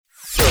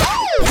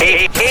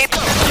Good morning.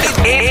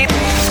 Hey.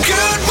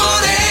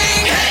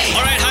 All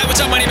right, hi, what's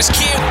up? My name is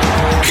Q.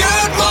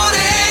 Good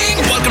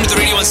morning. Welcome to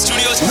the Radio 1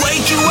 Studios.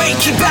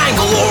 Wakey,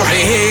 Bangalore.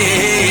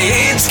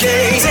 Hey, it's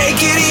Kay. Take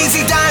it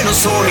easy,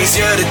 dinosaur. He's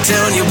here to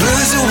turn your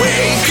blues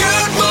away.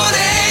 Good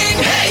morning.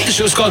 Hey. The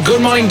show's called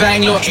Good Morning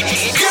Bangalore.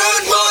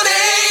 Good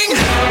morning.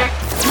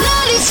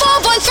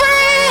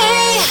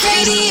 94.3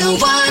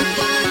 Radio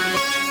 1.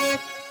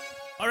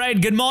 All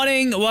right, good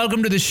morning.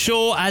 Welcome to the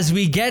show as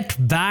we get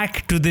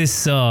back to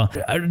this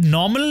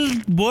normal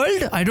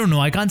world. I don't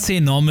know. I can't say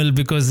normal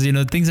because,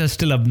 things are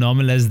still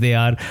abnormal as they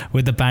are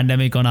with the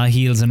pandemic on our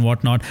heels and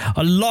whatnot.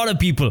 A lot of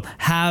people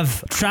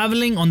have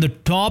traveling on the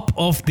top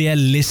of their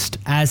list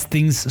as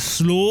things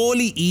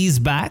slowly ease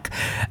back.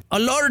 A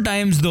lot of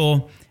times,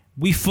 though,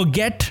 we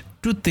forget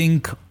to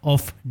think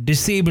of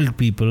disabled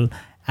people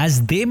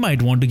as they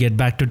might want to get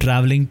back to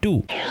traveling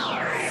too.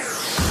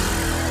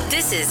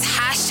 This is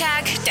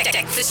hashtag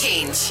Deck the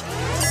Change.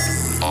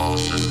 All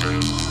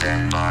systems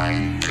stand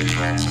by to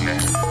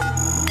transmit.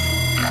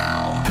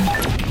 Now.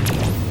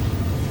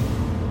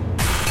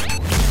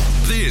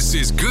 This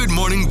is Good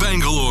Morning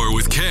Bangalore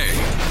with Kay.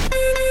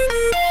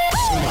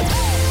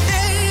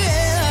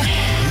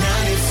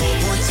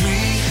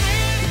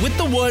 94.3. With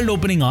the world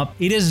opening up,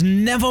 it has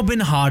never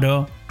been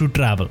harder to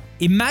travel.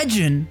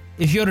 Imagine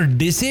if you're a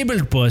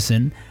disabled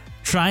person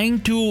trying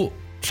to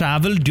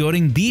travel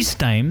during these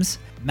times.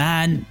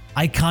 Man,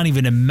 I can't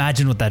even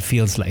imagine what that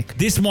feels like.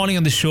 This morning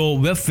on the show,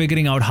 we're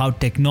figuring out how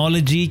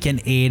technology can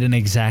aid in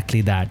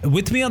exactly that.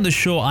 With me on the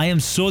show, I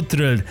am so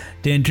thrilled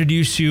to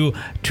introduce you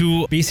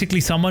to basically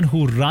someone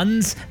who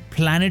runs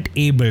Planet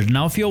Abled.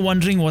 Now, if you're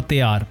wondering what they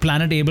are,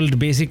 Planet Abled,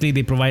 basically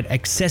they provide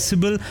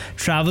accessible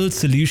travel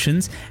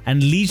solutions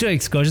and leisure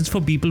excursions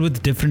for people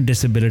with different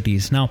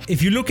disabilities. Now,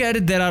 if you look at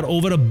it, there are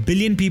over 1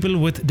 billion people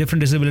with different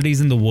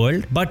disabilities in the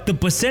world, but the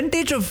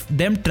percentage of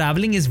them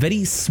traveling is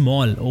very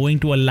small owing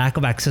to a lack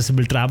of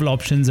accessible travel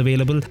options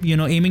available,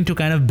 aiming to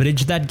kind of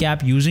bridge that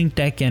gap using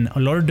tech and a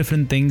lot of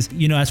different things.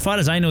 As far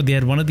as I know, they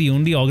are one of the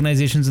only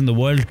organizations in the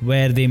world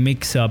where they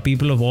mix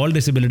people of all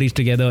disabilities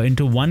together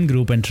into one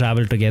group and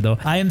travel together.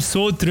 I am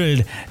so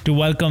thrilled to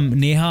welcome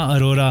Neha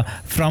Arora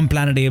from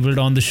Planet Abled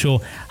on the show.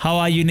 How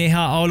are you, Neha?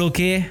 All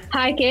okay?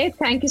 Hi, Kate.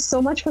 Thank you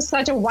so much for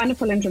such a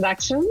wonderful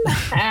introduction.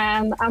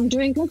 And I'm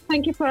doing good.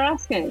 Thank you for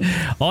asking.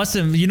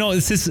 Awesome.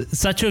 This is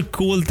such a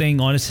cool thing,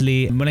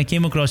 honestly. When I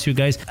came across you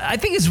guys, I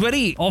think it's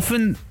very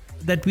often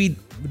that we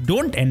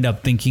don't end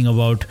up thinking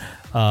about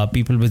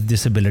people with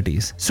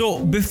disabilities.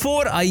 So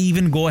before I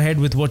even go ahead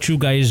with what you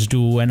guys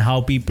do and how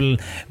people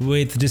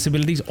with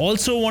disabilities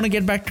also want to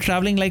get back to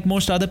traveling like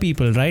most other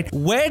people, right?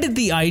 Where did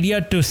the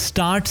idea to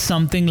start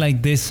something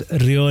like this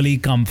really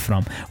come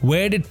from?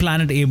 Where did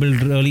Planet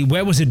Abled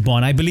where was it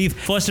born? I believe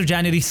 1st of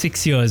January,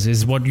 6 years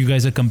is what you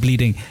guys are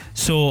completing.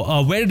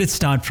 So where did it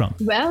start from?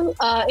 Well,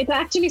 it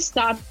actually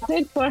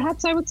started,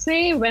 perhaps I would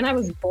say, when I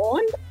was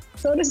born,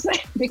 so to say,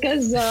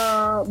 because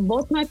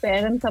both my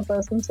parents are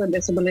persons with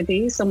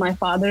disabilities. So my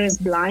father is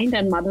blind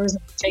and mother is a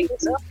wheelchair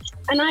user.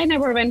 And I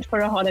never went for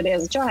a holiday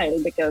as a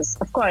child because,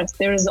 of course,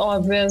 there is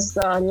obvious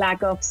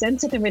lack of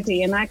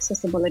sensitivity and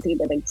accessibility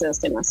that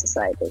exists in our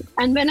society.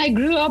 And when I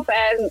grew up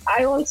and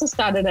I also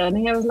started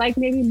earning, I was like,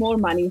 maybe more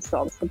money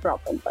solves the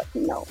problem. But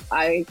no,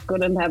 I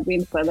couldn't have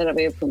been further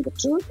away from the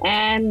truth.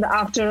 And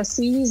after a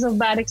series of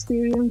bad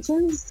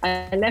experiences,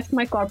 I left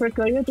my corporate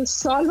career to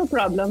solve a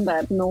problem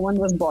that no one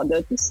was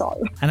bothered to solve.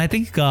 And I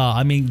think,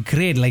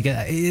 great.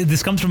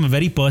 This comes from a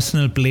very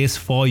personal place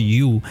for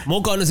you.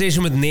 More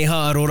conversation with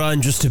Neha Arora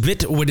in just a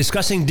bit. We're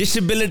discussing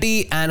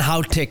disability and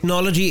how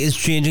technology is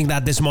changing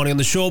that this morning on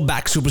the show.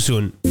 Back super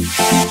soon.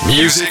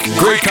 Music,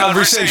 great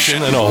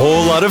conversation, and a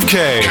whole lot of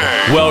K.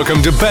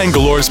 Welcome to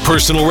Bangalore's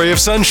personal ray of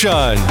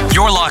sunshine.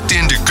 You're locked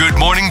into Good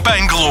Morning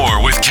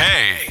Bangalore with K.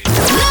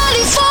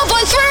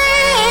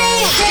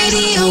 94.3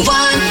 Radio 1.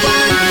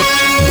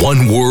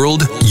 One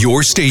world,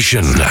 your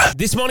station.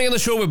 This morning on the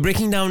show, we're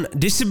breaking down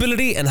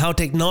disability and how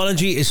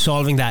technology is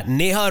solving that.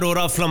 Neha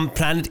Arora from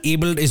Planet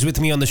Abled is with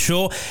me on the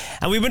show.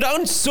 And we've been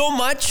talking so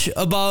much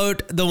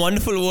about the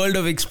wonderful world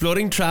of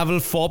exploring travel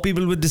for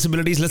people with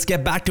disabilities. Let's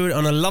get back to it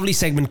on a lovely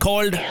segment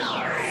called...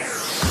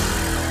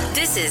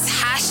 This is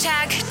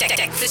hashtag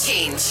Deck the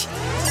Change.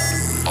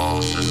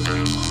 All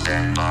systems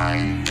stand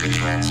by to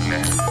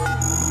transmit.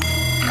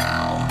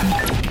 Now.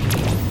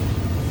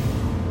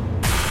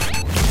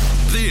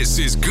 This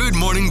is Good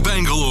Morning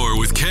Bangalore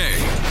with Kay.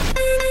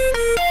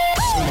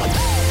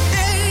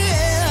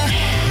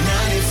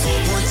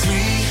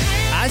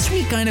 94.3. As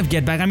we kind of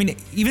get back,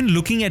 even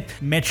looking at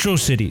metro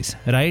cities,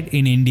 right,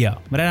 in India,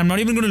 right? I'm not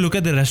even going to look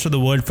at the rest of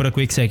the world for a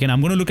quick second. I'm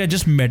going to look at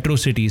just metro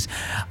cities.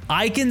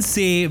 I can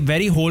say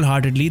very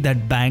wholeheartedly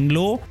that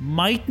Bangalore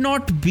might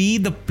not be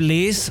the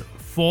place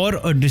for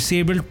a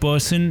disabled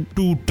person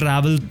to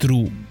travel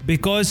through.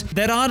 Because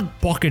there are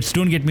pockets,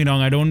 don't get me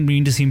wrong, I don't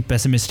mean to seem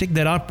pessimistic.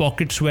 There are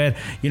pockets where,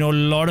 a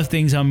lot of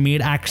things are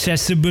made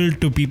accessible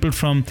to people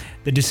from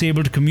the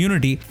disabled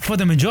community. For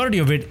the majority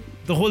of it,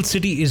 the whole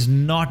city is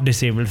not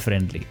disabled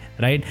friendly,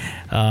 right?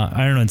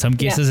 I don't know. In some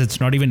cases, it's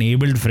not even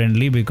abled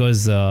friendly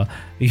because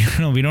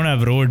we don't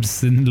have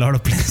roads in a lot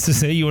of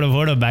places. You would have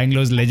heard of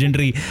Bangalore's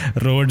legendary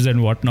roads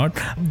and whatnot.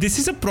 This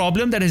is a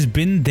problem that has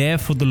been there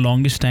for the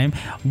longest time.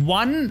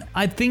 One,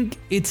 I think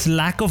it's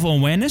lack of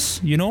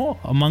awareness,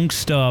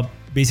 amongst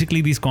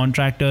basically these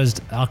contractors,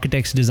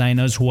 architects,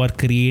 designers who are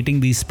creating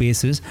these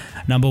spaces.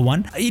 Number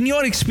one, in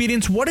your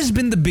experience, what has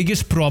been the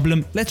biggest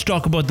problem? Let's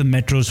talk about the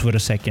metros for a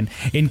second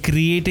in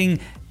creating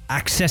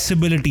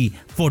accessibility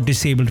for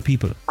disabled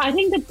people. I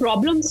think the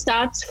problem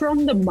starts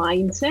from the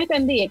mindset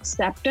and the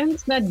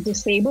acceptance that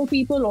disabled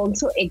people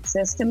also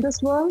exist in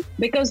this world,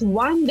 because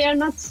one, they're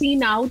not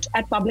seen out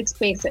at public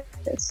spaces.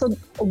 So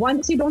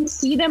once you don't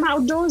see them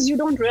outdoors, you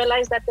don't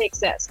realize that they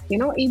exist.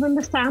 Even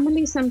the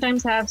families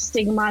sometimes have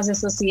stigmas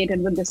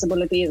associated with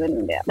disabilities in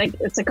India. Like,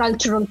 it's a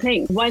cultural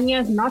thing. When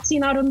you're not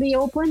seen out in the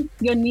open,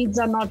 your needs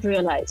are not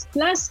realized.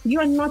 Plus, you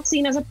are not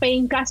seen as a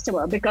paying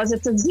customer because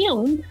it's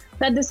assumed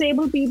that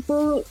disabled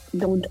people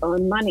don't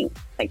earn money.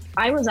 Like,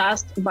 I was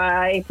asked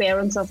by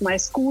parents of my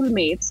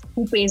schoolmates,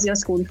 who pays your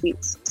school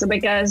fees? So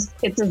because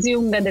it's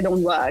assumed that they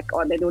don't work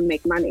or they don't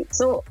make money.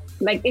 So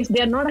if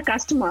they're not a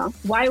customer,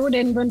 why would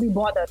anyone be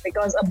bothered?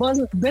 Because a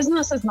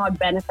business is not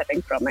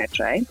benefiting from it,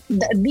 right?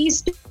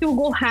 These two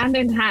go hand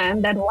in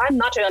hand, that one,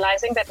 not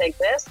realizing that they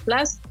exist,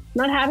 plus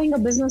not having a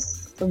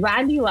business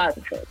value out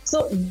of it.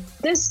 So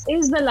this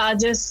is the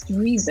largest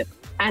reason.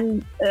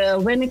 And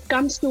when it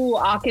comes to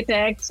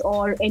architects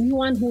or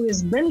anyone who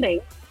is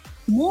building,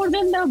 more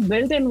than the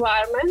built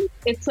environment,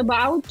 it's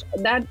about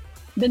that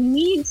the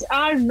needs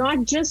are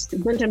not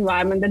just built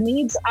environment, the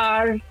needs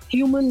are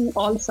human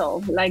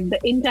also, like the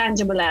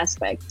intangible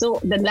aspect. So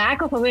the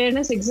lack of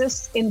awareness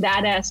exists in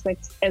that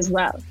aspect as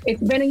well.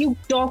 When you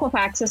talk of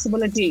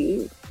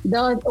accessibility,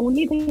 the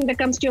only thing that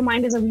comes to your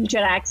mind is a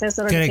wheelchair access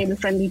or a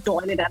disabled-friendly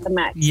toilet at the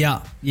max.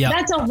 Yeah.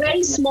 That's a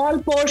very small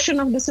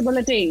portion of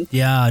disability.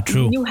 Yeah,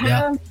 true. You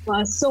have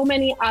so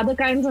many other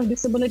kinds of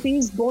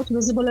disabilities, both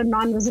visible and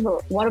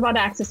non-visible. What about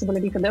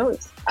accessibility for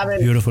those?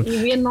 Beautiful.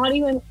 We are not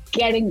even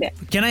getting there.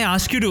 Can I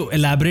ask you to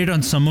elaborate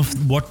on some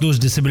of what those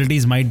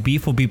disabilities might be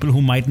for people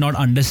who might not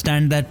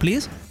understand that,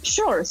 please?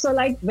 Sure. So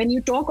when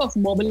you talk of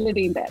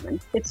mobility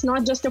impairment, it's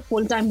not just a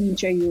full-time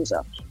wheelchair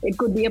user. It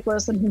could be a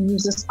person who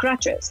uses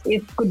crutches.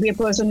 It could be a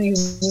person who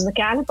uses a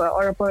caliper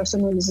or a person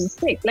who uses a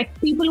stick. Like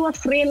people who are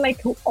frail,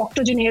 like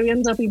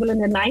octogenarians or people in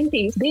their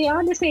 90s, they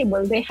are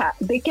disabled.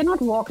 They cannot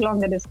walk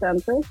longer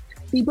distances.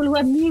 People who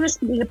have knee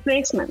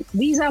replacement,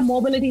 these are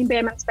mobility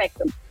impairment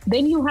spectrum.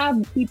 Then you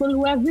have people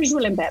who have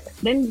visual impairment.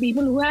 Then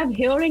people who have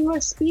hearing or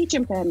speech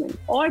impairment,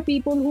 or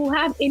people who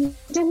have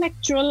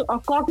intellectual or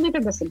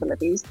cognitive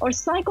disabilities or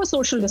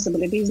psychosocial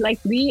disabilities. Like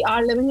we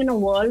are living in a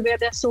world where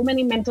there's so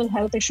many mental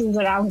health issues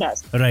around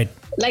us. Right.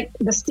 Like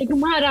the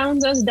stigma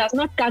around us does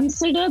not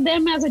consider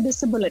them as a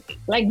disability.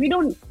 Like we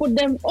don't put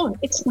them on.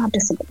 It's not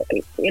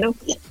disability.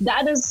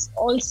 That is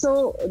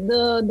also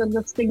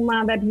the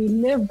stigma that we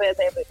live with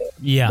every day.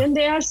 Yeah. Then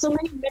there are so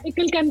many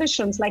medical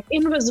conditions like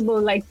invisible,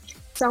 like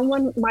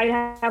someone might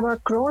have a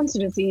Crohn's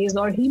disease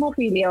or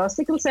hemophilia or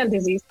sickle cell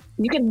disease.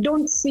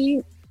 Don't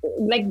see,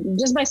 like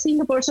just by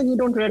seeing a person, you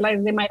don't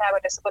realize they might have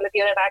a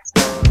disability or an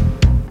accident.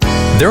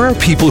 There are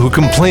people who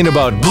complain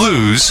about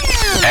blues,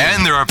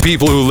 and there are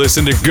people who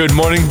listen to Good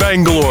Morning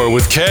Bangalore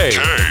with Kay.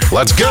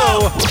 Let's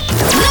go!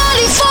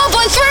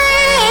 94.3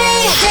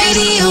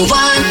 Radio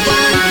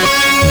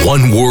 1.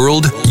 One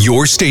world,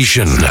 your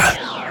station.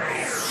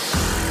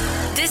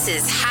 This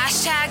is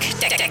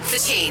Deck the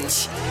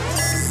Change.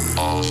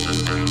 All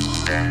systems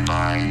stand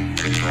by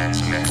to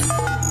transmit.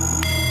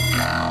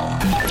 Now.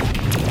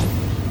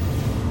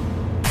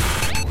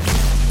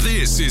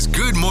 This is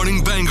Good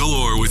Morning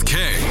Bangalore with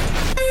Kay.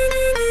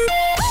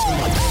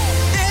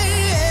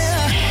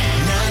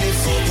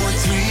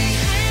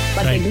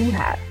 But Right. they do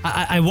have.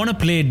 I want to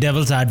play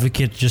devil's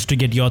advocate just to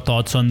get your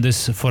thoughts on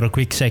this for a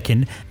quick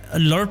second. A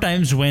lot of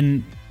times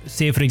when,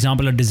 say, for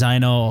example, a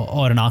designer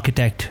or an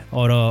architect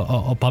or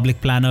a public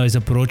planner is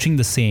approaching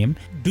the same,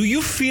 do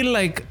you feel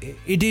like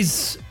it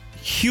is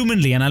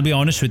humanly, and I'll be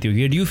honest with you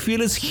here, do you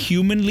feel it's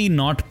humanly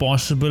not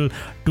possible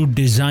to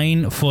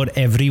design for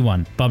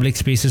everyone, public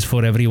spaces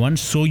for everyone,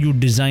 so you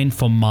design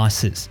for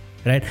masses?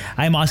 Right?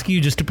 I'm asking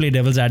you just to play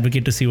devil's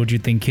advocate to see what you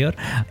think here.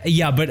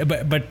 Yeah,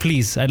 but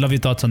please, I'd love your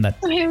thoughts on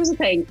that. So here's the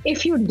thing.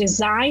 If you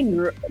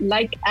design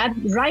right at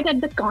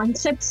the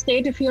concept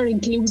state, if you're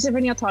inclusive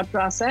in your thought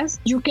process,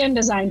 you can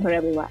design for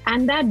everyone.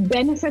 And that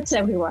benefits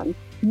everyone,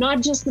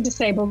 not just the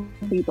disabled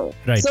people.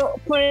 Right. So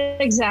for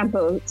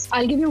example,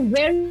 I'll give you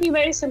very,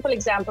 very simple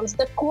examples.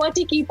 The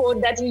QWERTY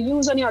keyboard that you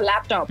use on your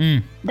laptop,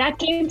 that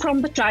came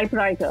from the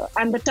typewriter.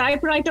 And the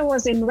typewriter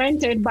was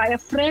invented by a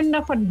friend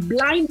of a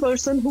blind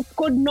person who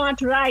could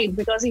not write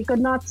because he could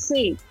not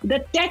see.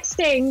 The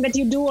texting that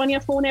you do on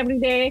your phone every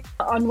day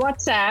on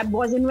WhatsApp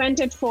was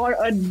invented for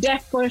a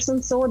deaf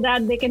person so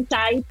that they can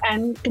type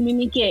and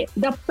communicate.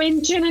 The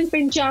pinch in and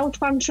pinch out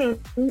function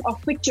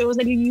of pictures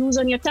that you use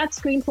on your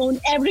touchscreen phone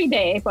every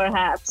day display,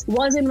 perhaps,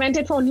 was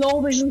invented for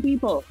low vision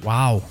people.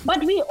 Wow.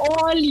 But we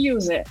all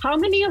use it. How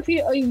many of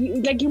you,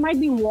 like you might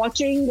be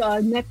watching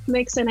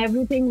Netflix and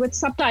everything with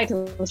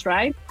subtitles,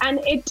 right? And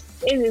it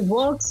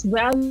works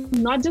well,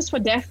 not just for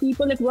deaf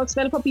people, it works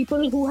well for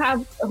people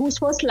whose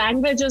first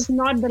language is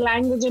not the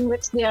language in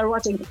which they are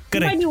watching. Correct.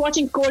 You might be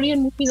watching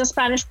Korean movies or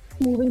Spanish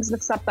movies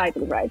with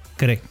subtitles, right?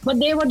 Correct. But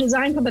they were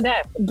designed for the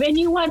deaf. When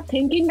you are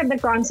thinking at the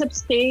concept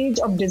stage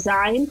of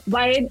design,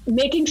 by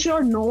making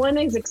sure no one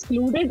is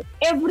excluded,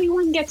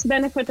 everyone gets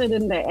benefited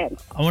in the end.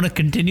 I want to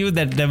continue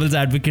that devil's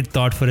advocate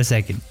thought for a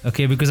second,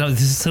 okay? Because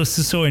this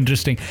is so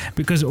interesting.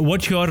 Because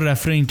what you're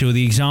referring to,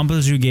 the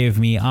examples you gave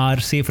me are,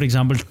 say, for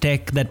example,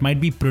 tech that might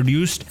be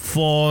produced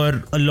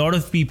for a lot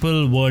of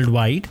people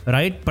worldwide,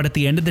 right? But at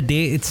the end of the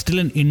day, it's still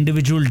an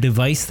individual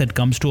device that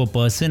comes to a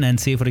person. And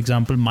say, for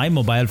example, my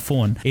mobile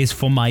phone is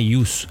for my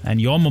use,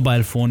 and your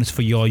mobile phone is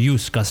for your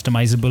use,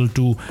 customizable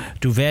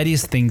to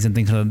various things and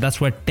things like that.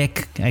 That's where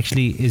tech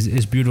actually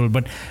is beautiful.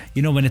 But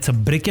when it's a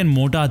brick and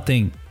mortar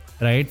thing,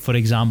 right? For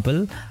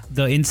example,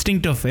 the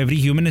instinct of every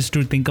human is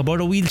to think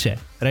about a wheelchair,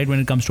 right? When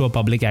it comes to a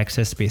public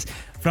access space.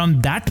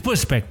 From that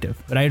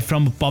perspective, right?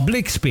 From a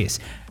public space,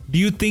 do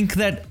you think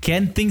that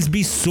can things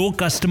be so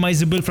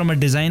customizable from a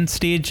design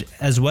stage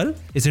as well?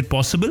 Is it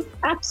possible?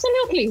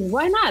 Absolutely.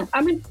 Why not?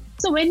 I mean,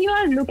 so when you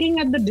are looking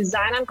at the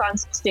design and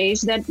concept stage,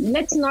 that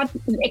let's not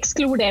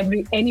exclude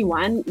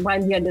anyone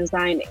while we are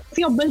designing. If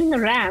you're building a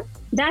ramp,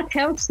 that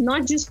helps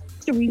not just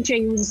a wheelchair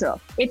user.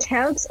 It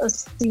helps a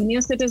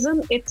senior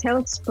citizen. It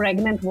helps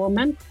pregnant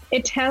women.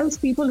 It helps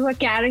people who are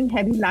carrying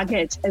heavy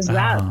luggage as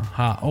well.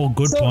 Oh,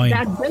 good point. So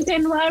that built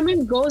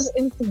environment goes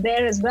into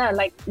there as well.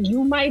 Like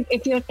you might,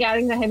 if you're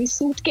carrying a heavy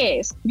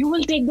suitcase, you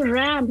will take the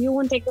ramp. You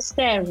won't take the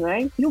stairs,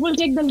 right? You will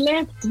take the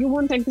lift. You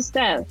won't take the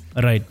stairs.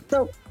 Right.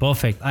 So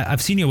perfect.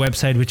 I've seen your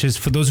website, which is,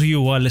 for those of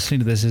you who are listening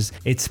to this,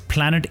 it's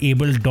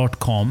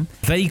planetable.com.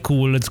 Very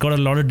cool. It's got a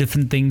lot of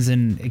different things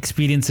and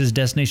experiences,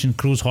 destination,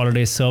 cruise,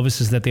 holidays,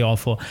 services that they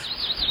offer.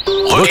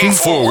 Looking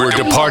forward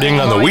to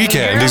partying on the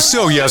weekend is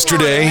so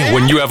yesterday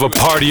when you have a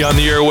party on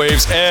the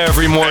airwaves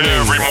every morning.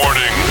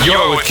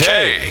 You're with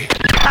Kay.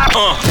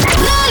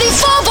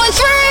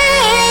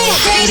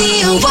 94.3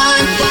 Radio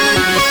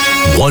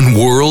 1. One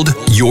world,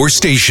 your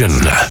station.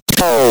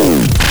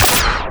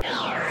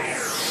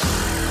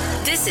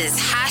 This is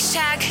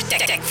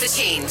Deck the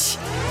Change.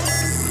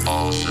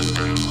 All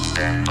systems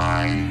stand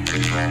by to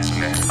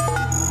transmit.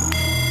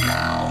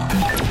 Now.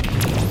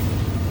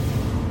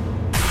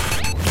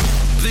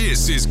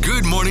 This is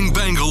Good Morning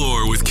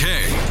Bangalore with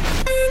Kay.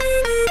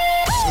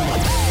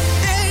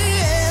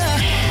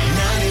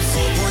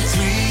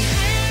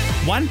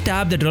 One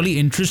tab that really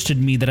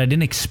interested me that I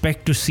didn't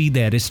expect to see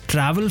there is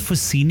travel for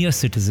senior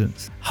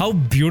citizens. How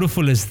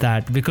beautiful is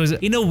that? Because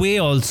in a way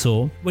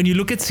also, when you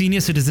look at senior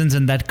citizens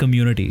in that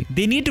community,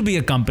 they need to be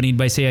accompanied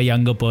by, say, a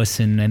younger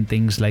person and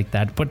things like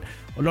that. But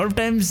a lot of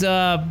times,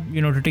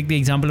 to take the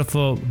example of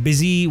a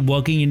busy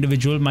working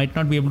individual might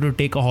not be able to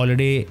take a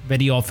holiday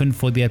very often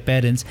for their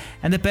parents.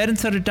 And the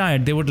parents are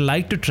retired. They would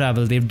like to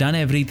travel. They've done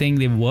everything.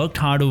 They've worked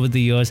hard over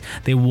the years.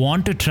 They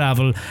want to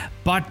travel,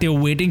 but they're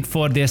waiting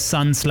for their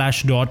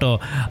son/daughter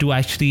to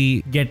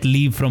actually get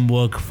leave from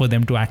work for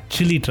them to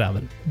actually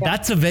travel.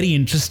 That's a very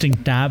interesting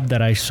tab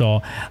that I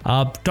saw.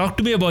 Talk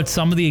to me about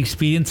some of the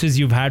experiences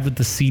you've had with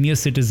the senior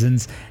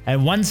citizens,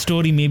 and one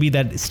story maybe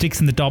that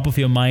sticks in the top of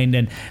your mind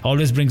and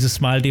always brings a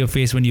smile to your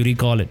face when you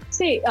recall it.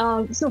 See,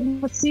 so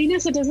for senior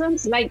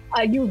citizens, like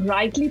you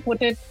rightly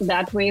put it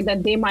that way,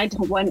 that they might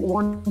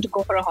want to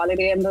go for a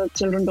holiday and the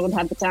children don't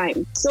have the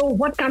time. So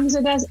what comes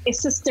in as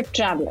assistive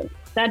traveling,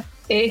 that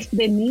if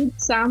they need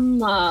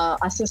some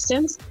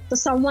assistance, so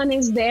someone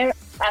is there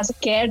as a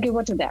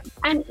caregiver to them.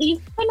 And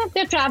even if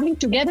they're traveling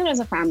together as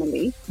a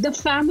family, the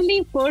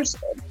family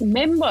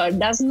member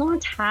does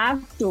not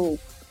have to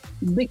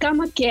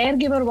become a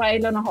caregiver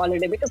while on a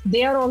holiday, because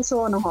they are also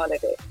on a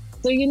holiday.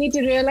 So you need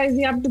to realize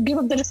you have to give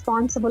up the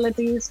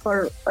responsibilities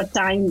for a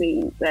time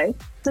being, right?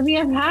 So we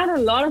have had a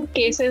lot of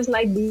cases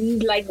like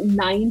these, like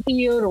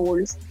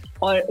 90-year-olds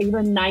or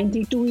even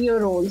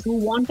 92-year-olds who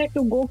wanted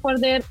to go for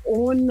their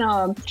own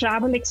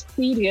travel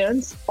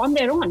experience on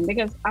their own,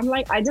 because I'm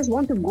like, I just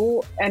want to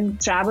go and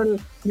travel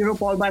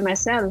Europe all by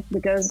myself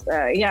because,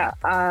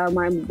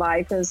 my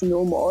wife is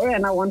no more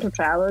and I want to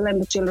travel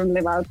and the children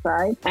live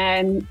outside.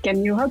 And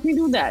can you help me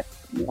do that?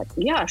 I'm like,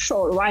 yeah,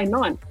 sure. Why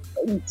not?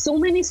 So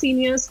many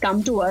seniors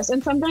come to us,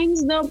 and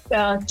sometimes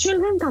the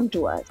children come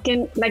to us.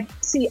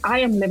 I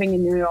am living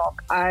in New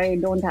York. I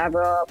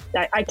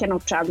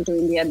cannot travel to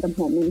India at the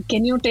moment.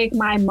 Can you take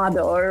my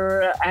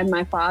mother and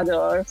my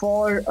father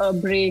for a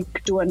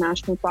break to a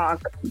national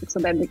park so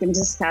that they can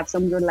just have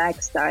some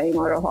relaxed time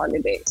or a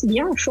holiday?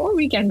 Yeah, sure,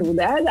 we can do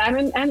that. I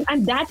mean,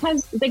 and that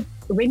has, like,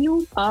 when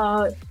you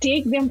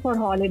take them for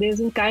holidays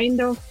and kind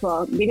of,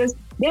 because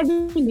they have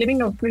been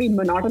living a pretty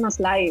monotonous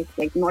life,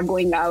 like not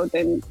going out,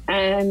 and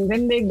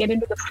when they get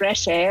into the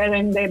fresh air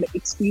and they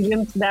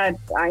experience that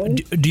time.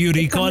 Do you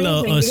recall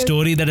a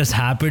story that has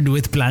happened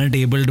with Planet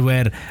Abled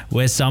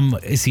where some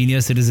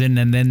senior citizen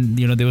and then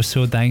they were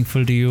so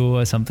thankful to you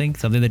or something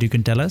that you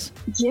can tell us?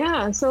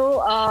 Yeah,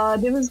 so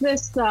there was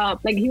this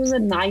he was a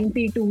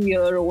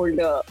 92-year-old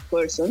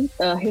person.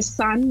 His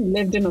son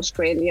lived in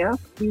Australia.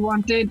 He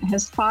wanted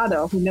his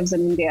father, who lives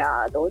in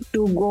India, though,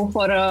 to go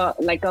for a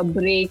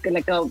break,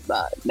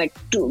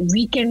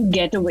 weekend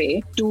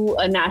getaway to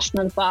a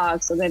national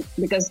park, so that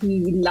because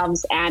he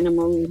loves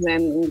animals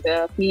and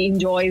he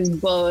enjoys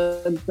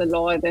birds a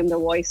lot and the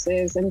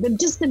voices and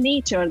just the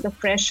nature, the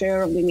fresh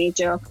air of the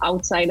nature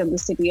outside of the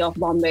city of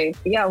Bombay.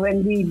 Yeah,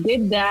 when we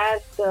did that,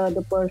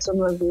 the person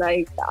was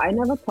like, I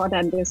never thought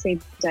at this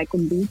age I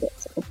could do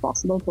this. It was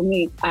possible for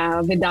me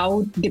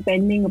without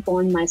depending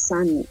upon my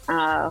son,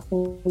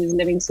 who is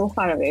living so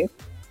far away.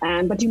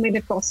 But you made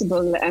it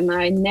possible, and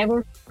I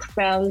never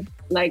felt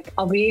like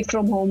away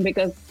from home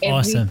because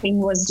everything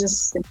was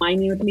just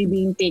minutely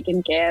being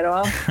taken care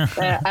of.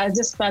 I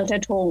just felt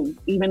at home,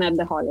 even at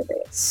the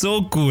holiday.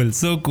 So cool,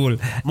 so cool.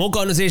 More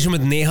conversation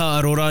with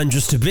Neha Arora in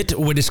just a bit.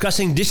 We're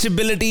discussing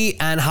disability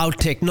and how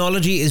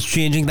technology is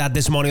changing that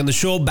this morning on the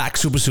show. Back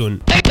super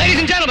soon. Ladies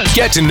and gentlemen,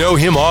 get to know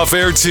him off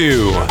air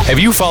too. Have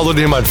you followed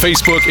him on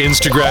Facebook,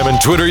 Instagram,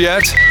 and Twitter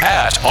yet?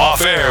 At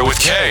Off Air with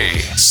K.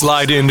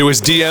 Slide into his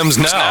DMs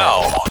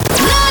now.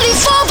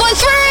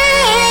 94.3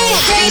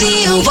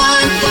 Radio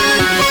 1.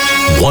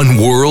 One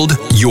world,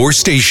 your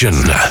station.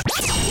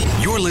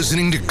 You're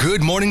listening to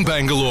Good Morning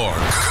Bangalore.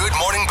 Good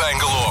Morning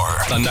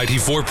Bangalore on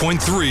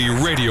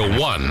 94.3 Radio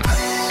 1.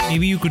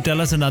 Maybe you could tell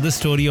us another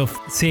story of,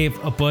 say,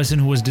 a person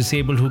who was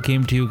disabled who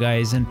came to you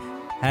guys and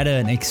had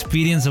an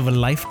experience of a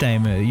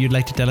lifetime. You'd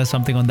like to tell us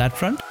something on that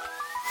front?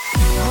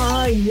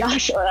 Yeah,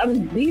 sure. I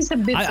mean, these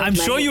have been. I'm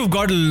sure you've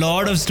got a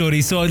lot of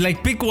stories. So,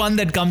 pick one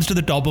that comes to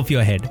the top of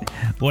your head.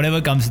 Whatever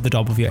comes to the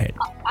top of your head.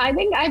 I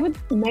think I would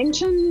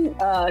mention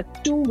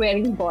two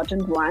very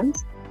important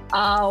ones.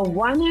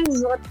 One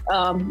is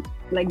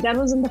that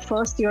was in the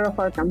first year of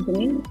our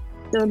company.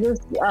 So this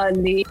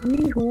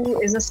lady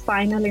who is a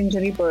spinal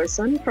injury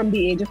person from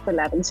the age of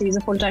 11. She's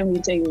a full-time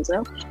wheelchair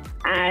user.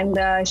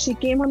 And she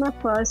came on her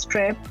first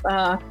trip.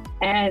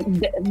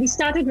 And we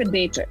started with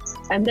day trips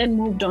and then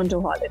moved on to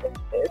holidays.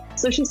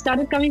 So she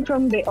started coming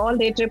from all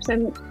day trips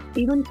and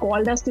even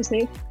called us to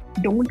say,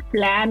 don't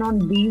plan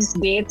on these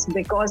dates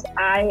because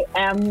I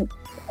am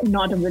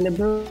not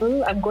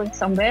available. I'm going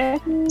somewhere.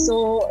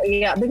 So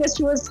yeah, because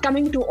she was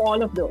coming to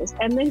all of those.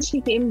 And then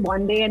she came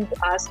one day and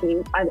asked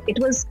me, it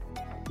was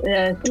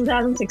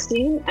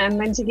 2016, and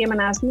then she came and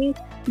asked me,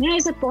 yeah,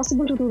 is it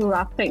possible to do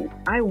rafting?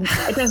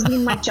 It has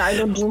been my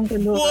childhood dream to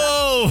do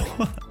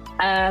Whoa!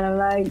 And I'm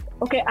like,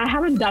 okay, I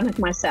haven't done it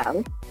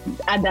myself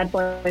at that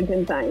point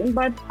in time,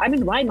 but I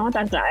mean, why not?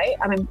 I'll try.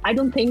 I mean, I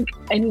don't think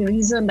any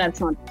reason that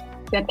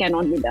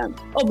cannot be done.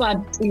 Oh,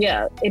 but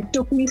yeah, it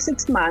took me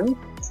 6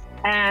 months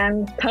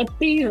and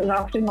 30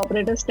 rafting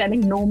operators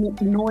telling no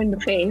in the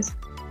face.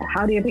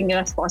 How do you think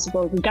that's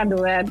possible? We can't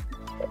do it.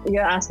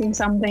 You're asking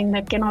something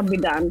that cannot be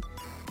done.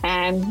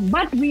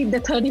 But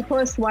the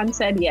 31st one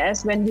said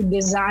yes when we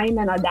designed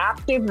an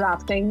adaptive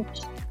rafting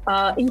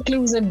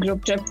inclusive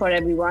group trip for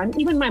everyone.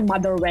 Even my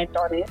mother went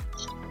on it.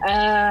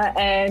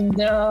 And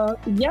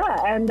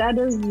that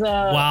is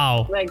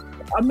wow,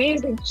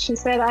 amazing. She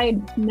said, I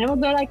never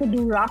thought I could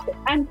do rafting.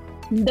 And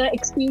the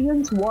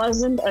experience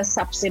wasn't a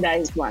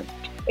subsidized one.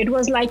 It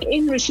was like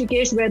in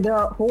Rishikesh, where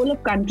the whole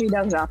of country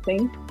does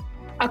rafting,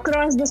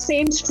 across the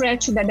same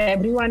stretch that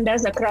everyone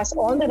does across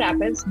all the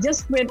rapids,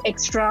 just with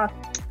extra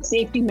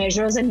safety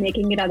measures and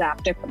making it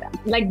adaptive for them.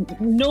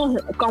 No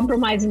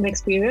compromise in the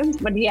experience,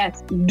 but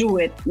yes, do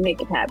it, make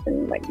it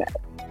happen like that.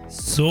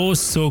 So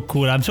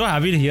cool. I'm so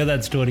happy to hear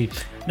that story.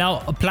 Now,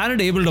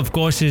 Planet Abled, of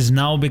course, is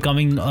now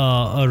becoming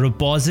a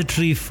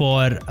repository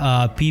for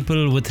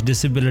people with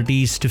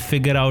disabilities to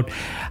figure out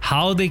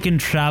how they can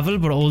travel,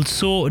 but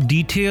also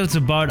details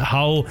about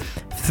how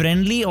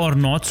friendly or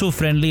not so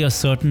friendly a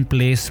certain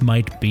place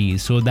might be.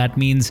 So that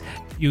means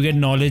you get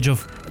knowledge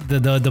of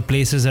the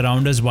places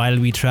around us while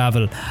we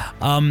travel.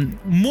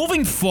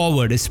 Moving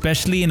forward,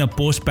 especially in a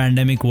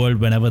post-pandemic world,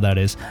 whenever that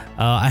is,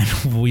 and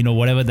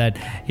whatever that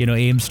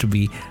aims to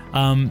be.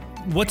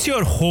 What's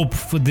your hope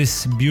for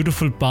this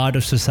beautiful part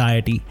of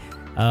society?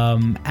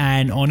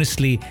 And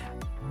honestly,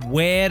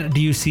 where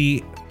do you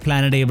see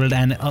Planet Abled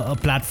and a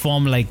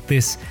platform like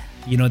this,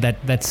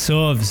 that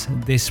serves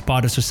this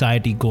part of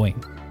society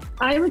going?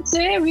 I would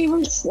say we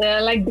will,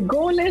 the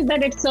goal is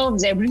that it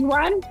serves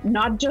everyone,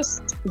 not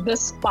just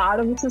this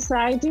part of the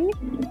society.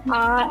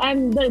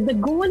 And the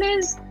goal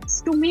is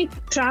to make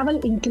travel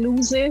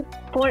inclusive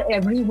for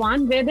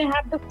everyone, where they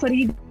have the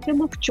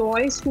freedom of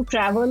choice to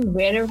travel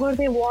wherever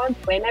they want,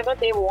 whenever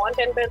they want,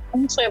 and with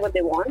whomsoever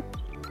they want,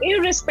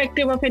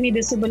 irrespective of any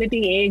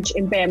disability, age,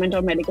 impairment,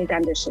 or medical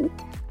condition.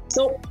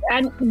 So,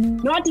 and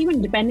not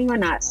even depending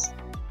on us.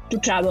 to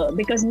travel,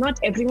 because not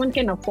everyone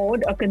can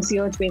afford a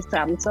concierge-based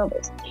travel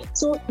service.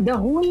 So the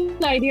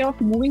whole idea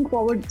of moving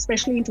forward,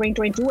 especially in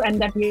 2022, and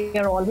that we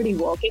are already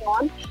working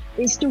on,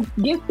 is to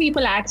give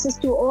people access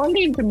to all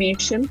the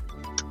information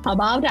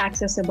about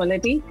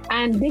accessibility,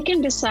 and they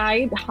can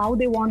decide how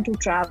they want to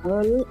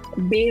travel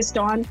based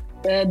on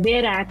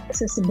their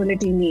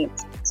accessibility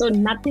needs. So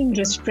nothing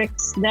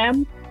restricts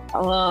them.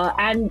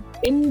 And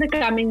in the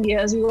coming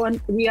years,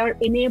 we are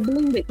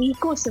enabling the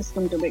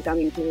ecosystem to become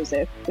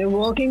inclusive. We're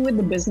working with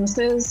the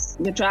businesses,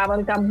 the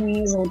travel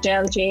companies,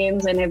 hotel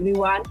chains, and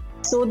everyone,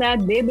 so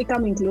that they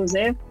become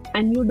inclusive.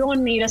 And you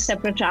don't need a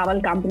separate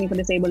travel company for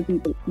disabled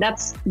people.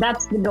 That's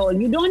the goal.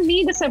 You don't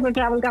need a separate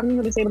travel company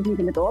for disabled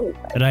people at all.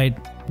 Right.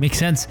 Makes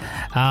sense.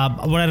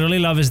 What I really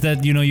love is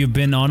that, you've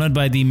been honored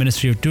by the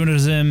Ministry of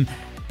Tourism.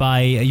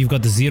 You've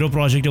got the Zero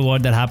Project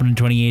Award that happened in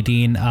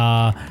 2018.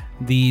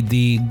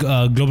 The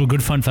Global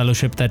Good Fund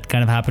Fellowship that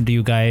kind of happened to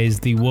you guys,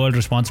 the World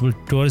Responsible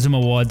Tourism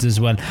Awards as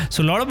well.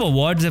 So a lot of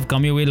awards have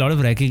come your way, a lot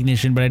of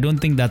recognition, but I don't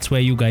think that's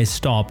where you guys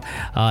stop.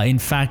 In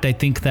fact, I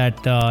think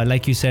that,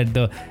 like you said,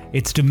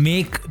 it's to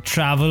make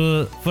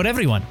travel for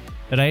everyone,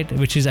 right?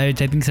 Which is, I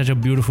think, such a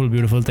beautiful,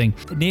 beautiful thing.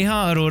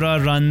 Neha Arora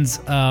runs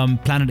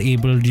Planet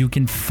Abled. You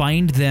can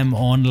find them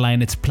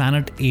online. It's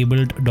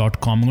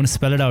planetabled.com. I'm going to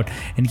spell it out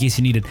in case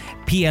you need it.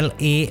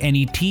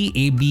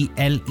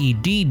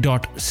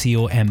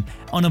 PLANETABLED.com.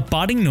 On a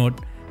parting note,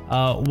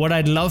 what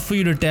I'd love for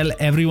you to tell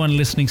everyone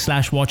listening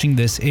 / watching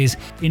this is,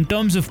 in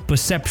terms of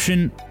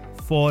perception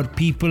for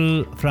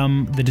people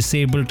from the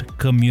disabled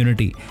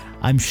community,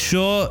 I'm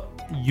sure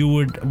you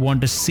would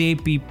want to say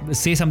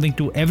something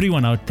to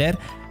everyone out there.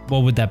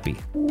 What would that be?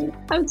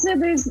 I would say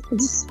there's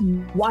just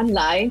one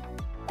lie,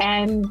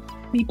 and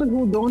people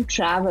who don't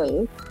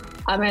travel,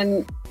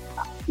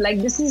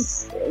 this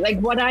is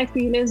what I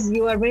feel is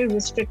you are very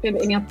restricted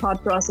in your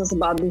thought process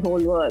about the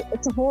whole world.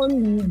 It's a whole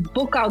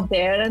book out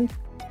there, and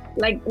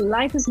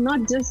life is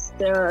not just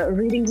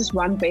reading just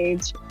one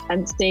page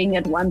and staying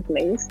at one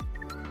place.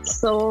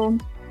 So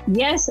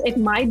yes, it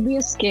might be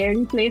a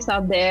scary place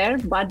out there,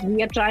 but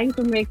we are trying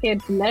to make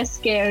it less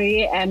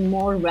scary and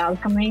more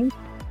welcoming,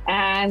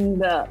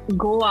 and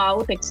go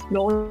out,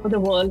 explore the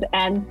world,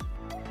 and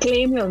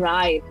claim your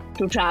right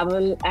to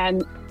travel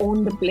and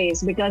own the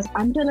place. Because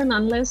until and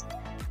unless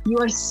you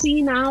are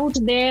seen out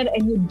there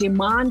and you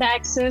demand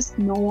access,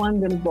 no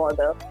one will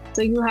bother.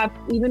 So you have,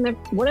 even if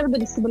whatever the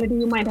disability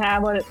you might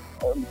have or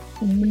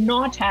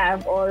not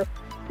have, or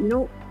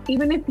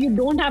even if you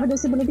don't have a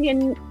disability,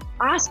 and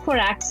ask for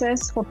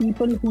access for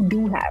people who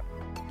do have,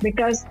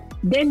 because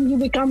then you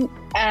become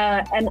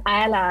an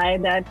ally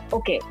that,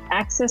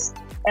 access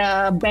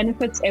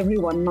benefits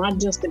everyone, not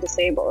just the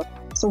disabled.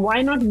 So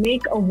why not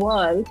make a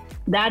world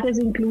that is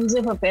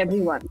inclusive of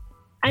everyone?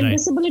 And Right.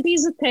 disability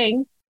is a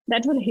thing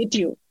that will hit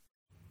you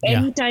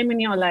anytime in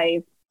your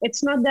life.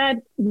 It's not that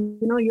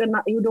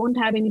you don't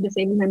have any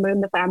disabled member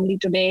in the family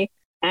today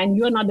and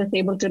you're not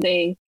disabled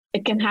today.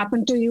 It can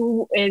happen to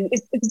you.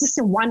 It's just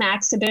a one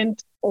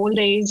accident, old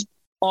age,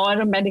 or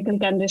a medical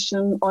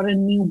condition, or a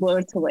new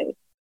birth away.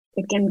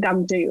 It can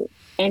come to you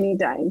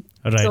anytime.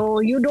 Right. So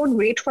you don't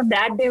wait for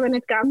that day when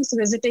it comes,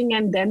 visiting,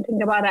 and then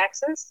think about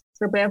access.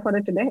 Prepare for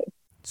it today.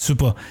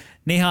 Super.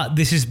 Neha,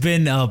 this has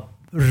been a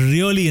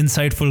really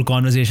insightful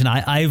conversation.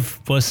 I've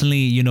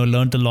personally,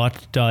 learned a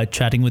lot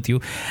chatting with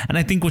you. And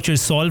I think what you're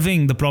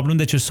solving, the problem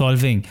that you're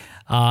solving,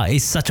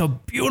 is such a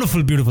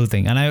beautiful, beautiful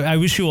thing. And I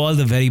wish you all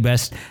the very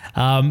best.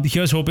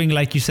 Here's hoping,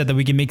 like you said, that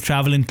we can make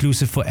travel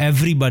inclusive for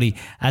everybody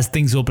as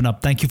things open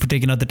up. Thank you for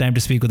taking out the time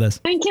to speak with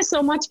us. Thank you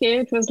so much, Kay.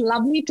 It was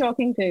lovely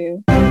talking to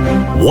you.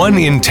 1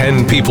 in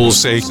 10 people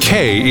say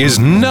Kay is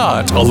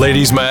not a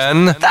ladies'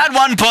 man. That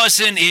one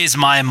person is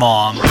my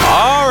mom.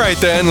 All right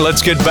then,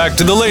 let's get back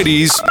to the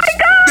ladies. Oh my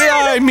God!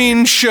 Yeah, I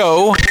mean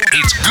show.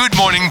 It's Good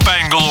Morning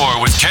Bangalore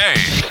with Kay.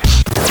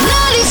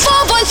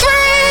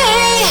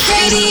 94.3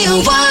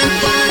 Radio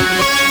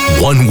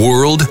 1. One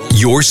world,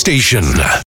 your station.